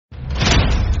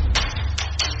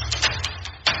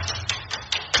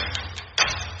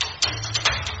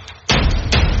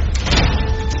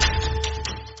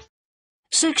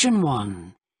Section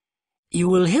 1. You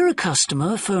will hear a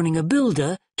customer phoning a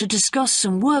builder to discuss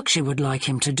some work she would like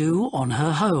him to do on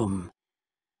her home.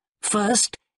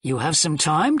 First, you have some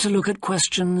time to look at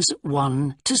questions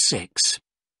 1 to 6.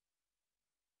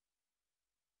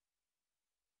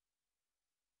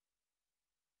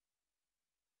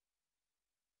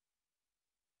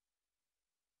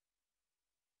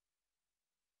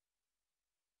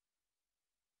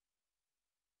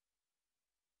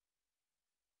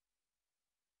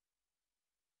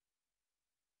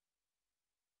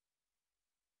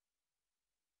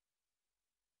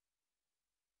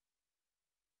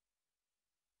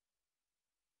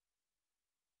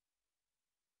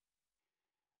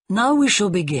 Now we shall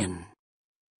begin.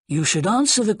 You should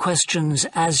answer the questions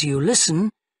as you listen,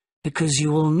 because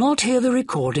you will not hear the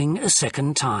recording a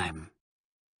second time.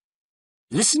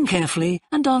 Listen carefully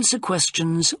and answer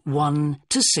questions 1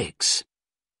 to 6.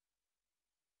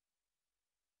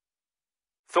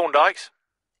 Thorndyke?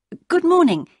 Good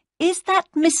morning. Is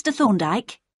that Mr.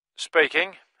 Thorndyke?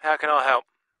 Speaking. How can I help?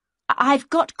 I've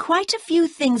got quite a few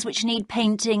things which need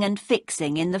painting and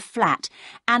fixing in the flat,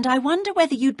 and I wonder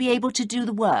whether you'd be able to do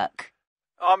the work.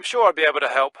 I'm sure I'd be able to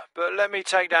help, but let me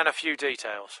take down a few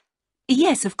details.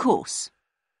 Yes, of course.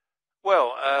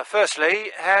 Well,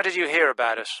 firstly, how did you hear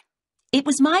about us? It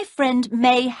was my friend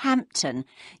May Hampton.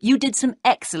 You did some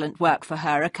excellent work for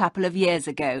her a couple of years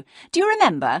ago. Do you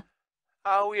remember?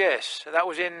 Oh, yes. That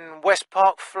was in West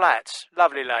Park Flats.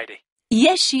 Lovely lady.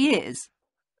 Yes, she is.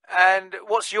 And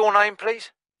what's your name,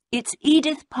 please? It's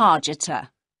Edith Pargeter.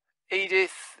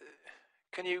 Edith.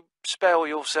 Can you spell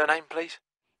your surname, please?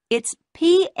 It's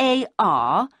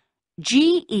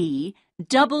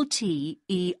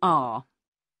P-A-R-G-E-T-T-E-R.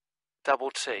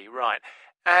 Double T, right.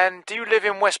 And do you live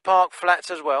in West Park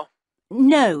Flats as well?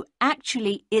 No,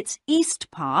 actually, it's East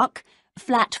Park,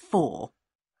 flat 4.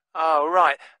 Oh,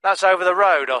 right. That's over the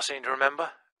road, I seem to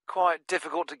remember. Quite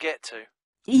difficult to get to.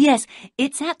 Yes,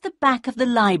 it's at the back of the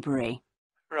library.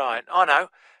 Right, I know.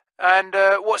 And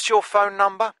what's your phone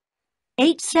number?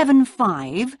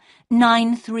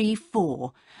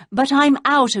 875-934, but I'm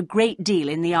out a great deal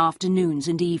in the afternoons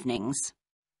and evenings.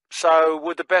 So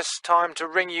would the best time to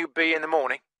ring you be in the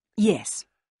morning? Yes.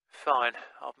 Fine,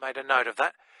 I've made a note of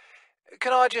that.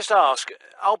 Can I just ask,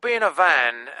 I'll be in a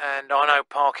van, and I know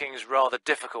parking's rather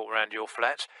difficult around your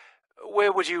flats.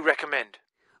 Where would you recommend?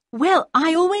 Well,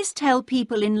 I always tell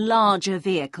people in larger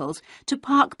vehicles to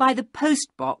park by the post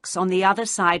box on the other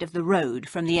side of the road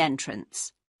from the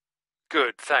entrance.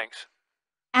 Good, thanks.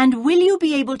 And will you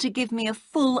be able to give me a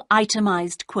full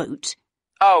itemised quote?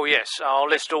 Oh, yes, I'll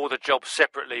list all the jobs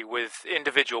separately with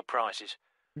individual prices.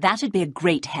 That'd be a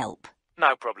great help.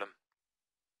 No problem.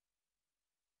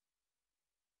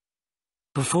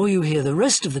 Before you hear the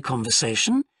rest of the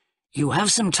conversation, you have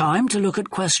some time to look at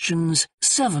questions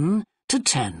 7 to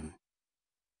 10.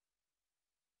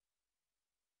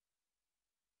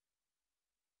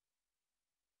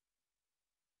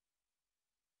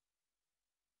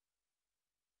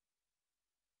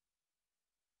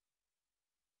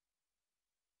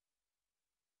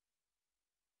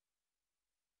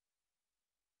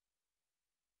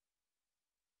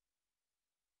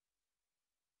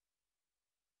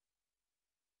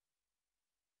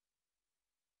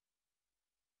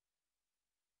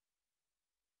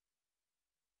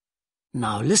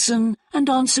 Now listen and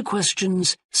answer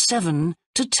questions 7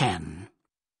 to 10.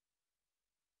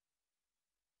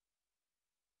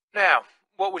 Now,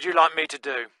 what would you like me to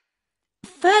do?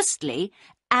 Firstly,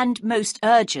 and most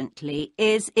urgently,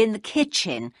 is in the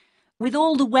kitchen. With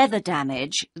all the weather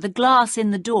damage, the glass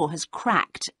in the door has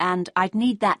cracked, and I'd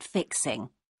need that fixing.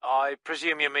 I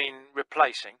presume you mean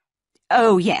replacing?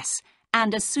 Oh, yes,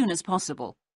 and as soon as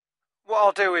possible. What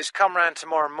I'll do is come round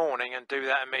tomorrow morning and do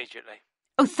that immediately.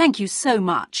 Oh, thank you so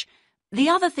much. The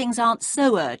other things aren't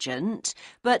so urgent,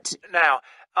 but... Now,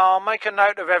 I'll make a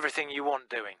note of everything you want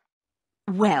doing.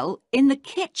 Well, in the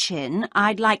kitchen,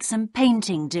 I'd like some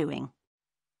painting doing.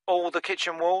 All the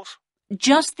kitchen walls?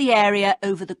 Just the area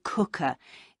over the cooker.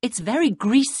 It's very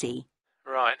greasy.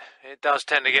 Right, it does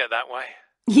tend to get that way.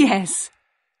 Yes.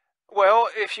 Well,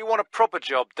 if you want a proper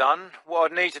job done,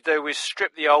 what I'd need to do is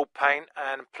strip the old paint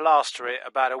and plaster it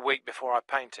about a week before I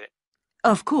paint it.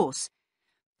 Of course.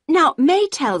 Now, May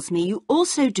tells me you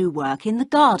also do work in the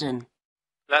garden.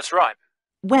 That's right.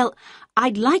 Well,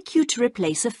 I'd like you to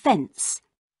replace a fence.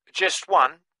 Just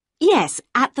one? Yes,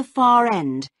 at the far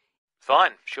end.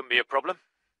 Fine, shouldn't be a problem.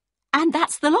 And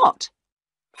that's the lot.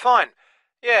 Fine.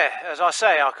 Yeah, as I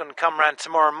say, I can come round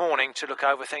tomorrow morning to look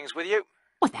over things with you.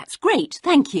 Well, that's great,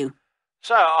 thank you.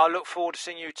 So, I look forward to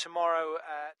seeing you tomorrow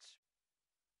at...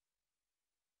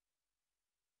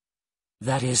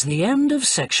 That is the end of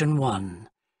section 1.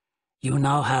 You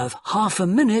now have half a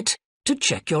minute to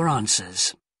check your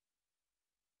answers.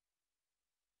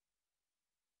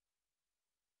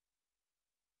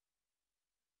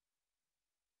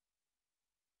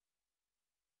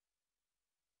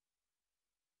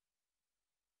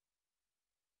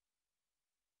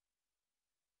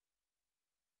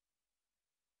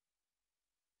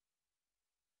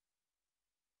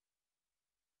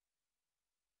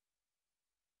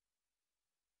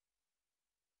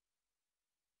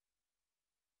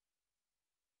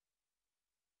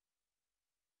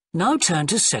 Now turn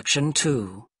to section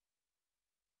 2.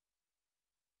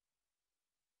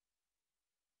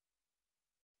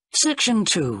 Section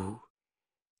 2.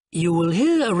 You will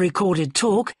hear a recorded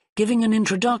talk giving an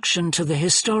introduction to the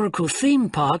historical theme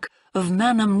park of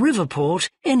Manham Port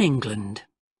in England.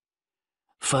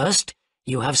 First,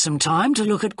 you have some time to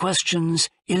look at questions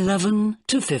 11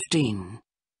 to 15.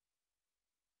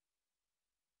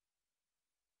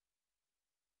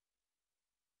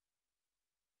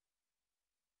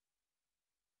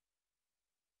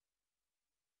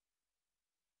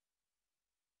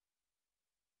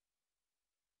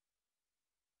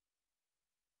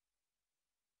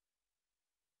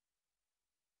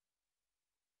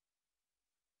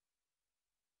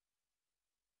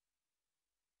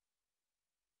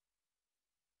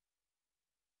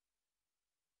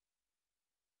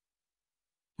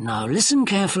 Now listen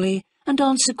carefully and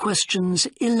answer questions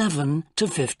 11 to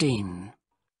 15.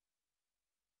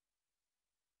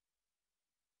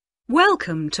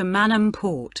 Welcome to Manham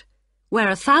Port, where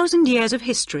 1,000 years of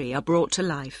history are brought to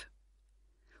life.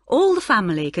 All the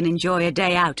family can enjoy a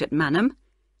day out at Manham,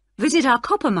 visit our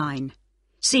copper mine,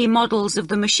 see models of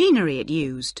the machinery it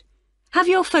used, have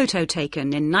your photo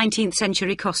taken in 19th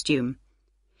century costume,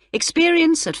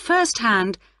 experience at first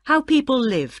hand how people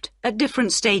lived at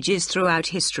different stages throughout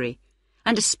history,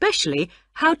 and especially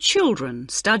how children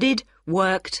studied,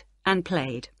 worked and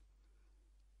played.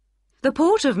 The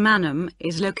port of Manham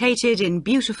is located in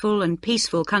beautiful and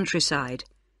peaceful countryside,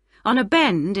 on a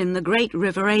bend in the great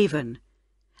River Avon,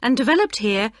 and developed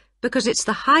here because it's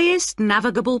the highest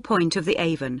navigable point of the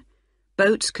Avon.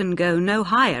 Boats can go no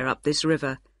higher up this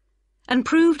river, and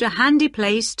proved a handy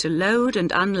place to load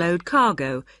and unload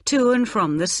cargo to and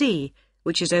from the sea,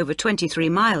 which is over 23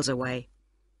 miles away.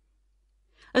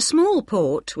 A small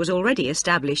port was already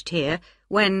established here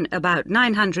when, about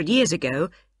 900 years ago,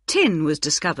 tin was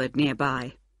discovered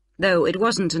nearby, though it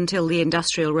wasn't until the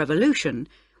Industrial Revolution,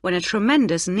 when a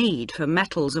tremendous need for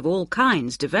metals of all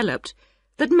kinds developed,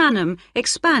 that Manham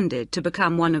expanded to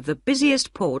become one of the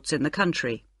busiest ports in the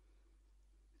country.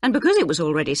 And because it was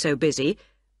already so busy,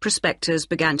 prospectors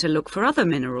began to look for other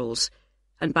minerals,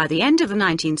 and by the end of the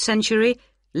 19th century,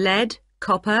 lead,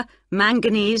 copper,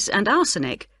 manganese and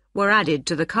arsenic were added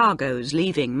to the cargoes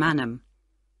leaving Manham.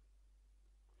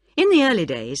 In the early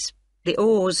days, the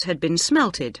ores had been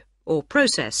smelted or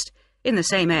processed in the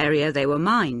same area they were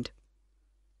mined.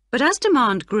 But as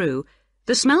demand grew,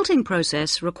 the smelting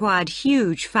process required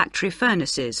huge factory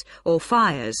furnaces or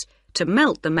fires to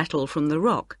melt the metal from the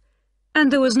rock,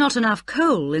 and there was not enough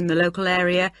coal in the local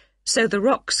area, so the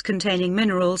rocks containing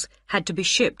minerals had to be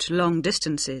shipped long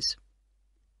distances.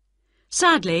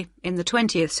 Sadly, in the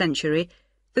 20th century,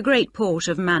 the great port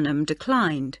of Manham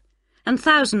declined, and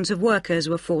thousands of workers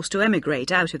were forced to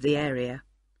emigrate out of the area.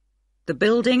 The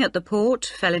building at the port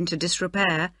fell into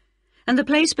disrepair, and the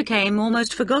place became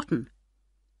almost forgotten.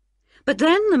 But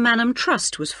then the Manham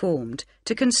Trust was formed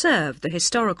to conserve the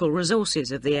historical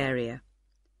resources of the area.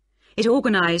 It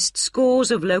organised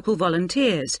scores of local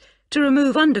volunteers to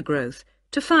remove undergrowth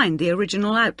to find the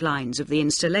original outlines of the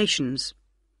installations.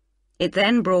 It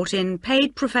then brought in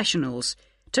paid professionals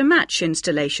to match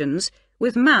installations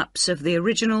with maps of the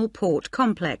original port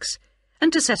complex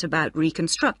and to set about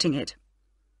reconstructing it.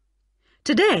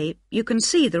 Today, you can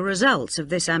see the results of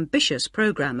this ambitious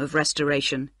programme of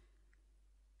restoration.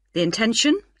 The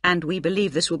intention, and we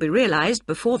believe this will be realised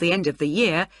before the end of the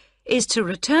year, is to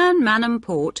return Manham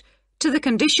Port to the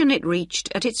condition it reached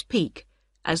at its peak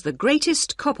as the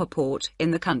greatest copper port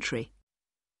in the country.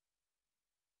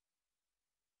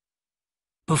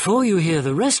 Before you hear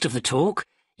the rest of the talk,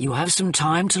 you have some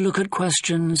time to look at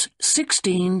questions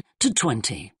 16 to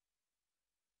 20.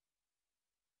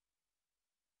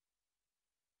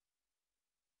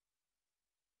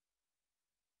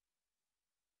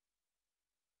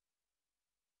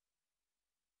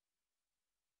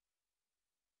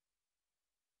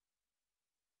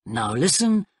 Now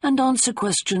listen and answer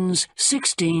questions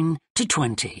 16 to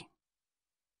 20.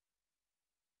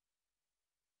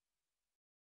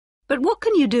 But what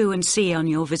can you do and see on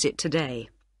your visit today?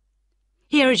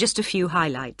 Here are just a few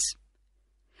highlights.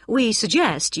 we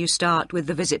suggest you start with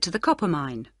the visit to the copper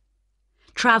mine.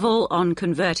 Travel on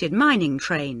converted mining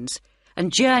trains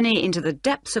and journey into the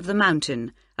depths of the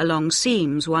mountain along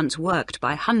seams once worked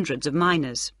by hundreds of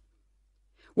miners.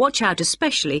 Watch out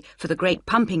especially for the great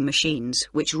pumping machines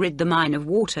which rid the mine of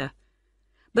water.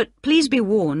 But please be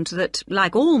warned that,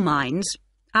 like all mines,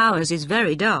 ours is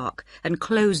very dark and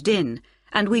closed in,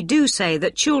 and we do say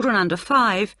that children under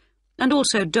 5, and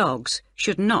also dogs,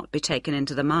 should not be taken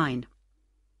into the mine.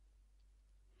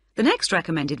 The next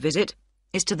recommended visit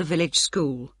is to the village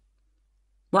school.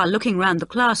 While looking round the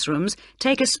classrooms,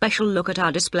 take a special look at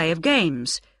our display of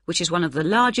games, which is one of the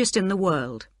largest in the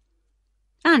world.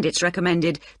 And it's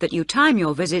recommended that you time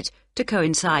your visit to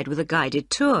coincide with a guided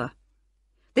tour.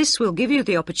 This will give you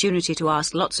the opportunity to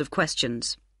ask lots of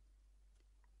questions.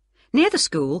 Near the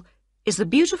school is the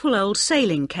beautiful old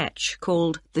sailing ketch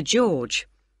called the George.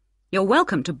 You're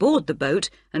welcome to board the boat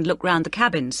and look round the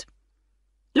cabins.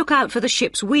 Look out for the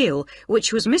ship's wheel,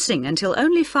 which was missing until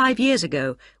only 5 years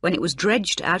ago, when it was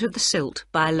dredged out of the silt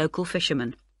by a local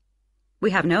fisherman.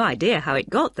 We have no idea how it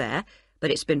got there, but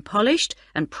it's been polished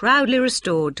and proudly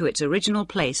restored to its original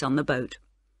place on the boat.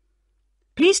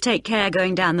 Please take care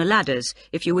going down the ladders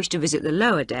if you wish to visit the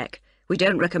lower deck. We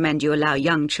don't recommend you allow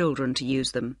young children to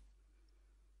use them.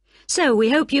 So we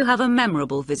hope you have a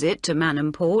memorable visit to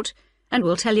Manham Port, and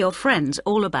will tell your friends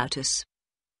all about us.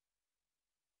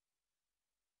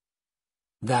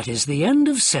 That is the end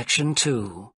of section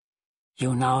 2.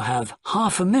 You now have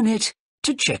half a minute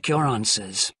to check your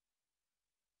answers.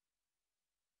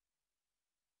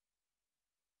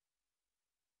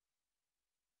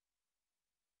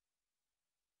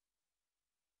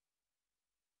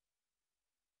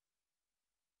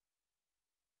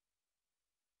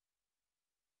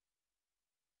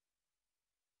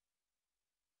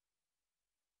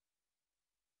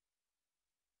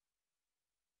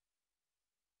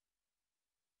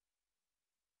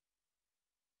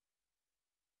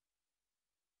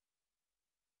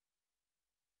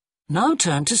 Now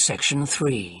turn to section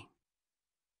 3.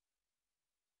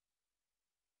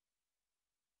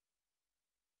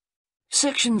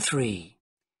 Section 3.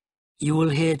 You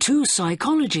will hear 2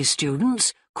 psychology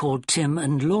students called Tim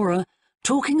and Laura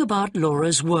talking about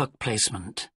Laura's work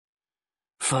placement.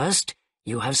 First,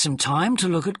 you have some time to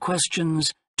look at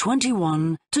questions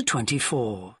 21 to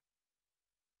 24.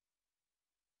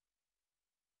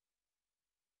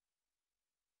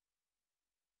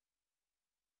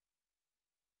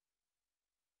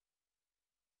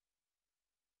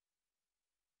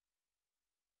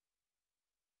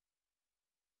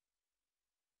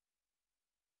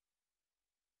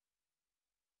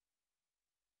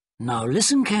 Now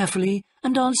listen carefully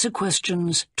and answer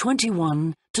questions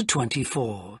 21 to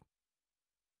 24.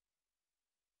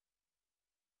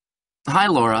 Hi,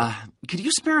 Laura. Could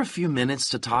you spare a few minutes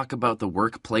to talk about the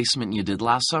work placement you did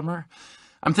last summer?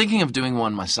 I'm thinking of doing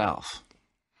one myself.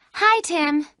 Hi,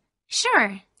 Tim.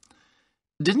 Sure.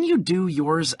 Didn't you do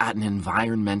yours at an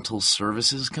environmental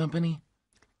services company?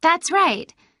 That's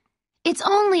right. It's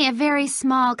only a very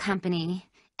small company,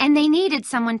 and they needed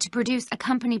someone to produce a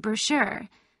company brochure.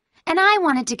 And I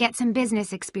wanted to get some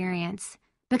business experience,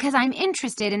 because I'm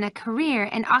interested in a career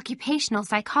in occupational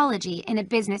psychology in a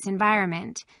business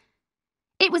environment.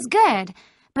 It was good,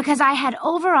 because I had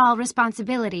overall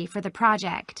responsibility for the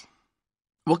project.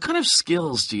 What kind of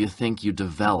skills do you think you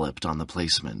developed on the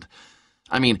placement?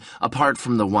 I mean, apart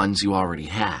from the ones you already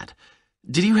had.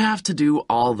 Did you have to do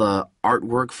all the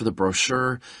artwork for the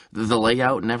brochure, the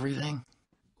layout and everything?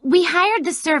 We hired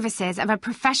the services of a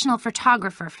professional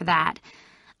photographer for that.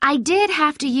 I did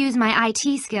have to use my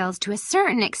IT skills to a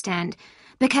certain extent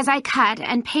because I cut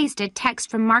and pasted text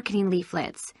from marketing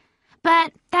leaflets.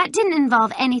 But that didn't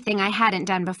involve anything I hadn't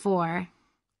done before.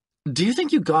 Do you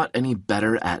think you got any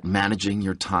better at managing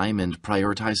your time and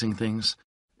prioritizing things?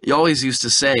 You always used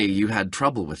to say you had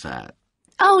trouble with that.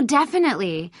 Oh,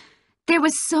 definitely. There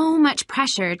was so much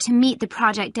pressure to meet the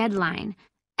project deadline.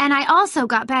 And I also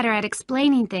got better at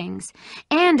explaining things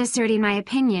and asserting my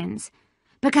opinions,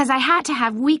 because I had to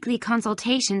have weekly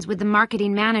consultations with the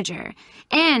marketing manager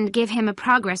and give him a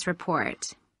progress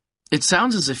report. It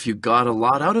sounds as if you got a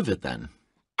lot out of it then.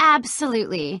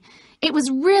 Absolutely. It was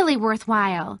really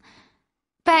worthwhile.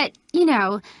 But, you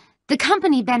know, the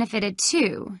company benefited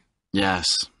too.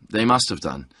 Yes, they must have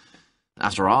done.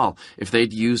 After all, if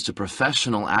they'd used a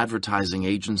professional advertising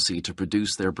agency to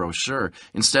produce their brochure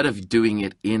instead of doing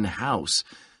it in-house,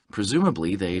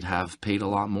 presumably they'd have paid a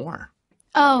lot more.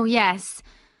 Oh, yes.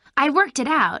 I worked it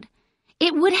out.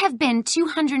 It would have been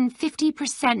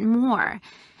 250% more,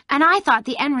 and I thought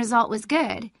the end result was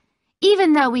good,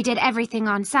 even though we did everything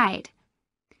on site.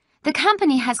 The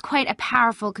company has quite a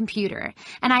powerful computer,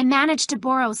 and I managed to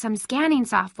borrow some scanning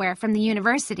software from the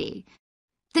university.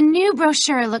 The new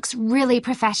brochure looks really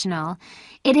professional.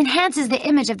 It enhances the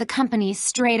image of the company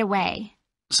straight away.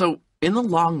 So, in the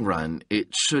long run, it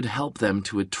should help them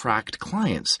to attract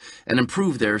clients and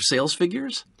improve their sales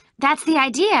figures? That's the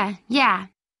idea, yeah.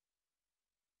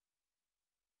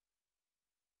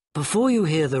 Before you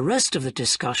hear the rest of the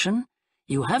discussion,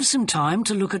 you have some time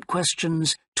to look at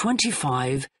questions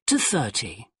 25 to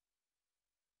 30.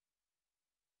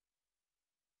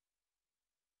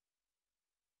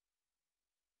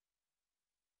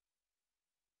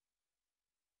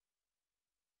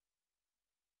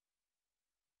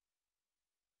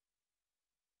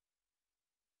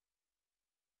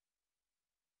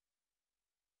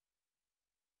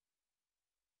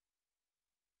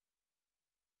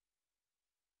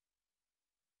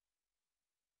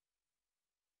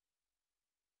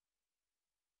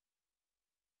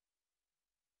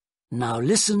 Now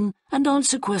listen and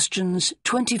answer questions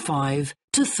 25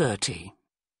 to 30.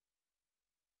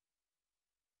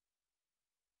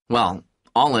 Well,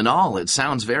 all in all, it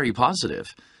sounds very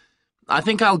positive. I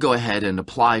think I'll go ahead and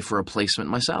apply for a placement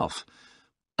myself.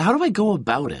 How do I go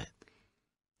about it?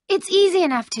 It's easy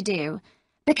enough to do,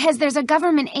 because there's a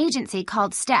government agency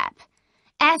called STEP,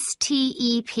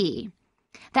 S-T-E-P,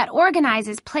 that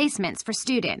organizes placements for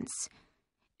students.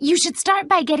 You should start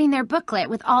by getting their booklet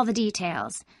with all the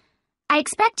details. I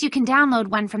expect you can download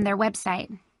one from their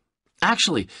website.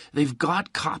 Actually, they've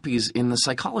got copies in the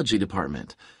psychology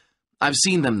department. I've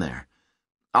seen them there.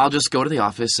 I'll just go to the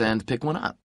office and pick one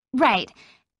up. Right.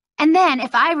 And then,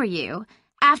 if I were you,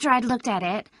 after I'd looked at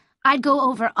it, I'd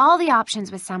go over all the options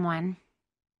with someone.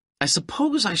 I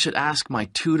suppose I should ask my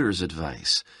tutor's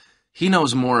advice. He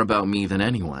knows more about me than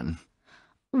anyone.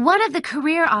 One of the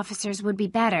career officers would be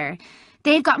better.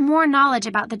 They've got more knowledge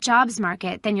about the jobs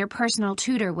market than your personal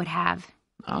tutor would have.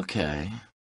 Okay.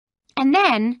 And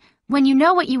then, when you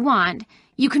know what you want,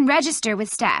 you can register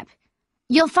with STEP.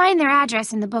 You'll find their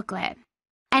address in the booklet.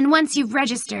 And once you've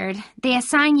registered, they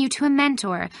assign you to a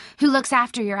mentor who looks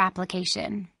after your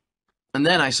application. And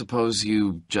then I suppose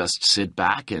you just sit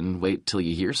back and wait till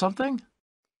you hear something?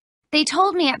 They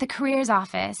told me at the careers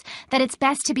office that it's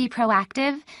best to be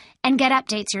proactive and get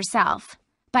updates yourself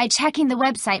by checking the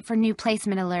website for new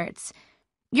placement alerts.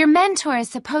 Your mentor is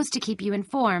supposed to keep you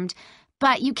informed,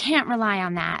 but you can't rely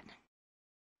on that.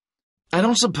 I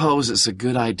don't suppose it's a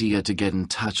good idea to get in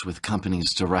touch with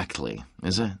companies directly,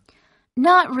 is it?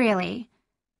 Not really.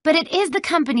 But it is the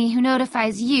company who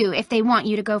notifies you if they want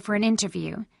you to go for an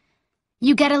interview.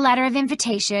 You get a letter of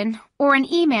invitation or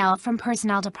an email from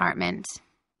personnel department.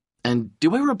 And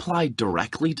do I reply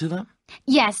directly to them?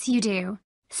 Yes, you do.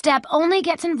 STEP only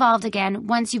gets involved again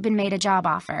once you've been made a job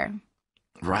offer.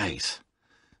 Right.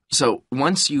 So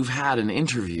once you've had an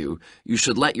interview, you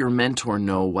should let your mentor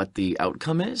know what the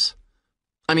outcome is?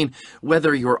 I mean,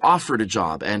 whether you're offered a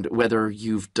job and whether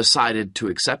you've decided to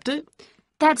accept it?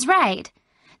 That's right.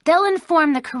 They'll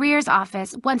inform the careers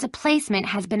office once a placement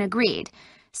has been agreed,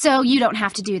 so you don't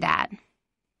have to do that.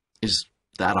 Is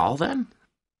that all then?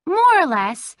 More or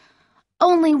less.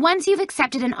 Only once you've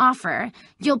accepted an offer,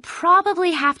 you'll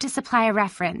probably have to supply a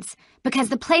reference, because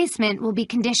the placement will be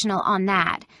conditional on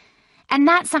that. And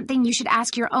that's something you should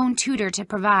ask your own tutor to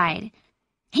provide.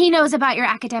 He knows about your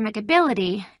academic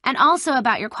ability and also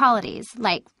about your qualities,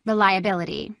 like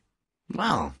reliability.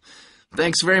 Well,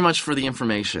 thanks very much for the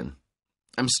information.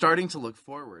 I'm starting to look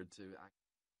forward to...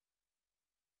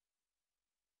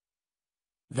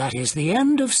 That is the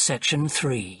end of section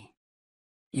 3.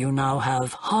 You now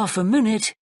have half a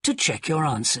minute to check your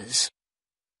answers.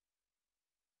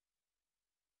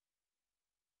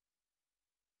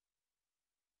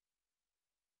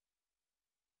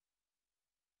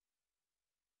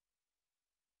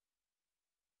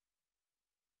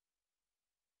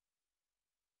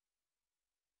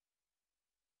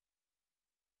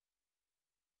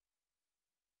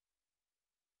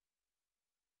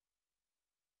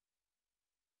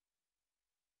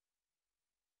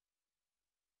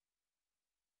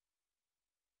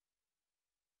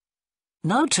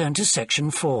 Now turn to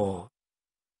section 4.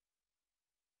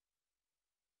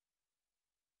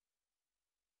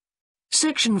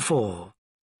 Section 4.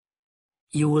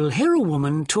 You will hear a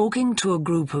woman talking to a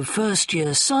group of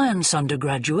first-year science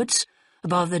undergraduates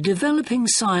about the developing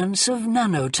science of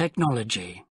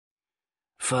nanotechnology.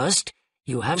 First,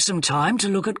 you have some time to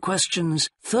look at questions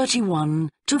 31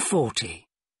 to 40.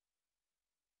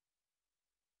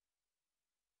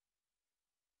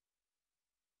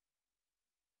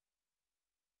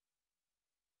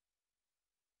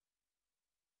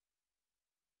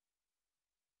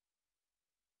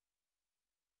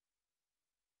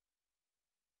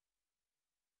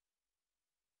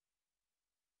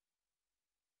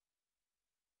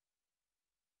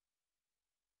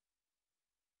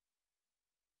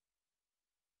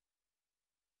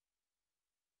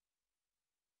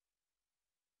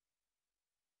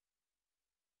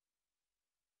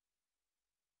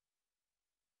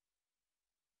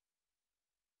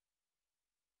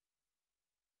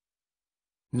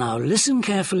 Now listen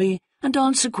carefully and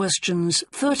answer questions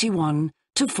 31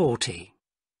 to 40.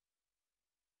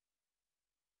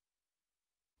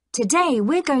 Today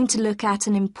we're going to look at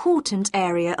an important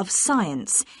area of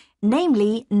science,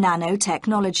 namely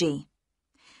nanotechnology.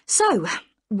 So,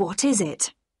 what is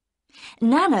it?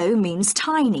 Nano means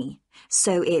tiny,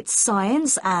 so it's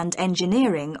science and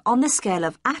engineering on the scale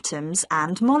of atoms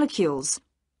and molecules.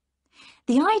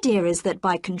 The idea is that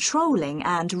by controlling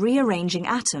and rearranging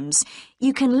atoms,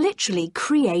 you can literally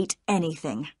create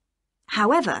anything.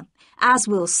 However, as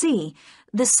we'll see,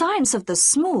 the science of the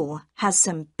small has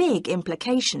some big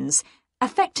implications,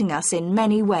 affecting us in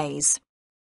many ways.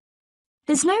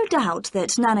 There's no doubt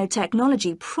that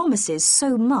nanotechnology promises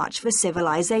so much for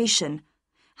civilization.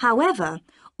 However,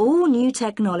 all new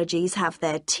technologies have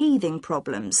their teething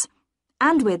problems.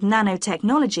 And with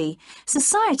nanotechnology,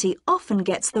 society often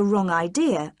gets the wrong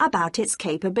idea about its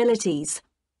capabilities.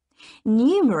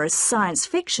 Numerous science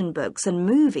fiction books and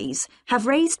movies have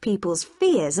raised people's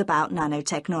fears about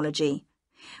nanotechnology,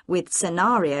 with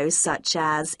scenarios such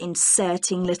as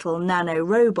inserting little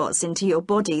nanorobots into your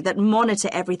body that monitor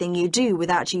everything you do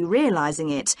without you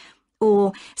realizing it,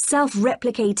 or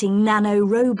self-replicating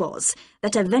nanorobots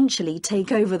that eventually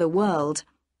take over the world.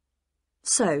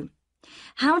 So,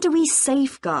 how do we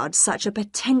safeguard such a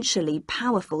potentially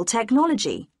powerful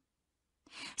technology?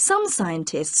 Some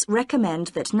scientists recommend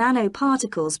that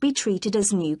nanoparticles be treated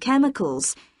as new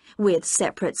chemicals, with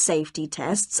separate safety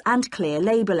tests and clear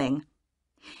labelling.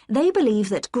 They believe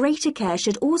that greater care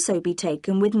should also be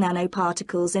taken with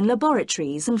nanoparticles in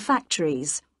laboratories and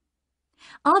factories.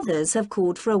 Others have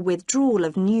called for a withdrawal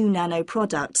of new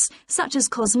nanoproducts, such as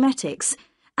cosmetics,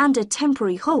 and a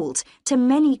temporary halt to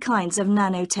many kinds of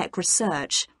nanotech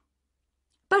research.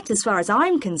 But as far as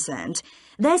I'm concerned,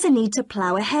 there's a need to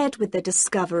plough ahead with the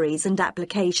discoveries and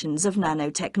applications of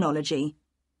nanotechnology.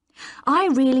 I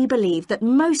really believe that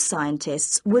most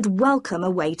scientists would welcome a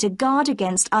way to guard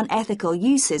against unethical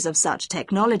uses of such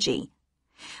technology.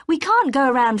 We can't go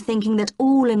around thinking that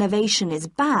all innovation is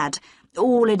bad,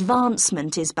 all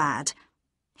advancement is bad.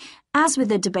 As with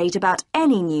the debate about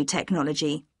any new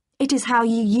technology, it is how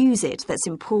you use it that's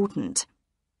important.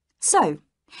 So,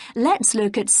 let's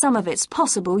look at some of its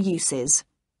possible uses.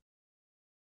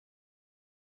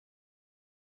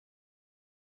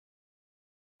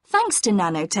 Thanks to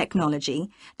nanotechnology,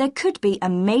 there could be a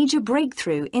major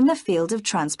breakthrough in the field of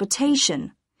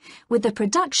transportation, with the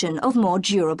production of more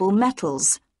durable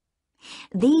metals.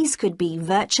 These could be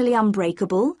virtually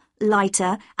unbreakable,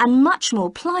 lighter, and much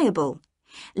more pliable,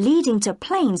 leading to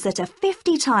planes that are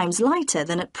 50 times lighter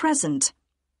than at present.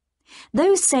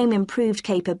 Those same improved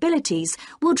capabilities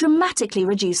will dramatically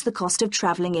reduce the cost of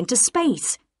travelling into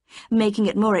space, making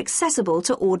it more accessible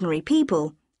to ordinary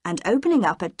people and opening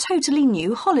up a totally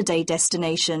new holiday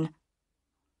destination.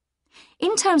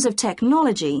 In terms of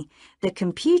technology, the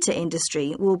computer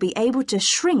industry will be able to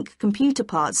shrink computer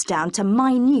parts down to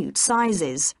minute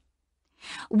sizes.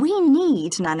 We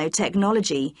need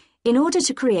nanotechnology in order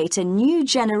to create a new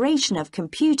generation of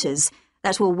computers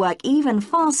that will work even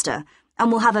faster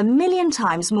and will have 1,000,000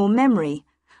 times more memory,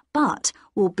 but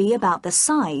will be about the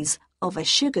size of a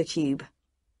sugar cube.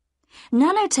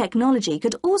 Nanotechnology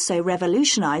could also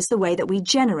revolutionize the way that we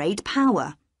generate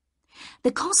power.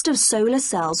 The cost of solar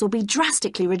cells will be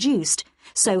drastically reduced,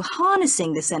 so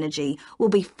harnessing this energy will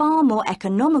be far more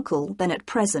economical than at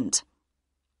present.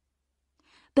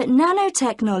 But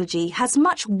nanotechnology has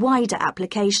much wider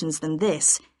applications than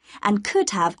this and could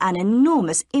have an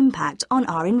enormous impact on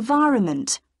our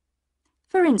environment.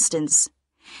 For instance,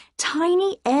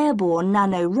 tiny airborne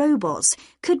nanorobots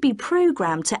could be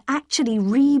programmed to actually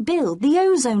rebuild the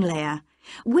ozone layer,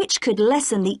 which could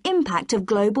lessen the impact of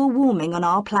global warming on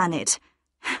our planet.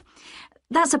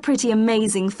 That's a pretty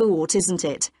amazing thought, isn't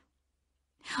it?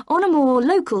 On a more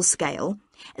local scale,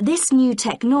 this new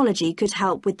technology could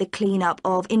help with the cleanup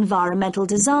of environmental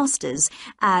disasters,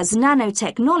 as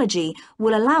nanotechnology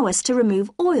will allow us to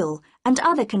remove oil and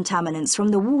other contaminants from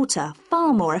the water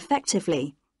far more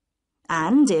effectively.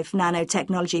 And if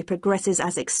nanotechnology progresses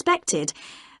as expected,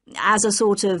 as a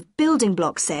sort of building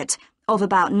block set of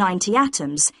about 90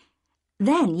 atoms,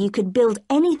 then you could build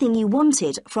anything you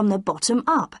wanted from the bottom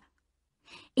up.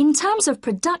 In terms of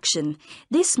production,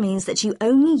 this means that you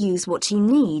only use what you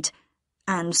need,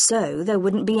 and so there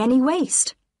wouldn't be any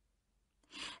waste.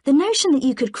 The notion that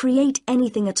you could create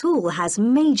anything at all has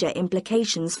major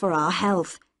implications for our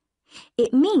health.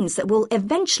 It means that we'll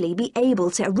eventually be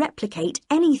able to replicate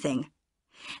anything.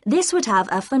 This would have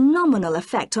a phenomenal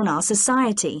effect on our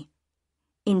society.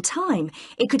 In time,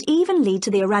 it could even lead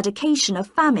to the eradication of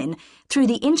famine through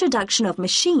the introduction of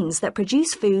machines that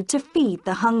produce food to feed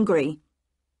the hungry.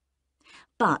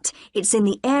 But it's in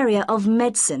the area of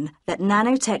medicine that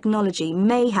nanotechnology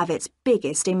may have its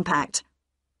biggest impact.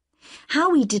 How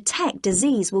we detect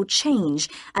disease will change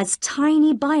as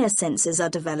tiny biosensors are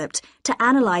developed to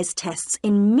analyse tests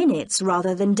in minutes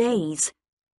rather than days.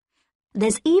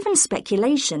 There's even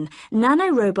speculation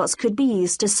nanorobots could be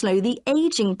used to slow the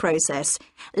aging process,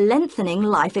 lengthening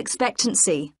life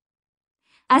expectancy.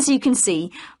 As you can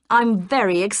see, I'm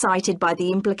very excited by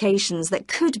the implications that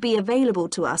could be available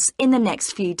to us in the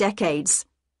next few decades.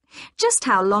 Just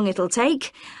how long it'll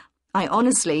take, I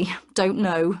honestly don't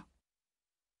know.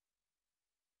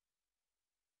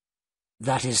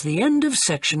 That is the end of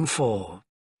section 4.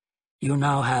 You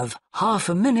now have half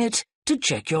a minute to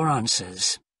check your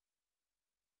answers.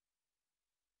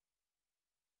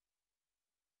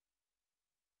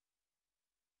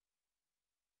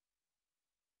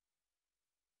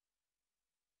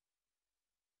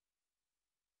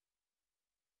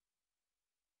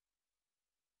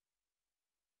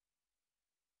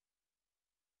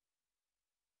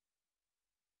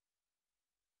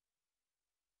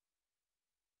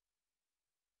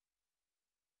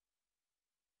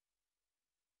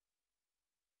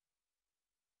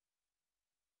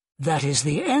 That is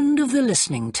the end of the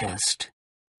listening test.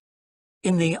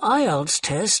 In the IELTS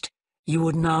test, you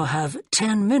would now have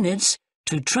 10 minutes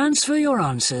to transfer your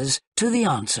answers to the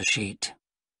answer sheet.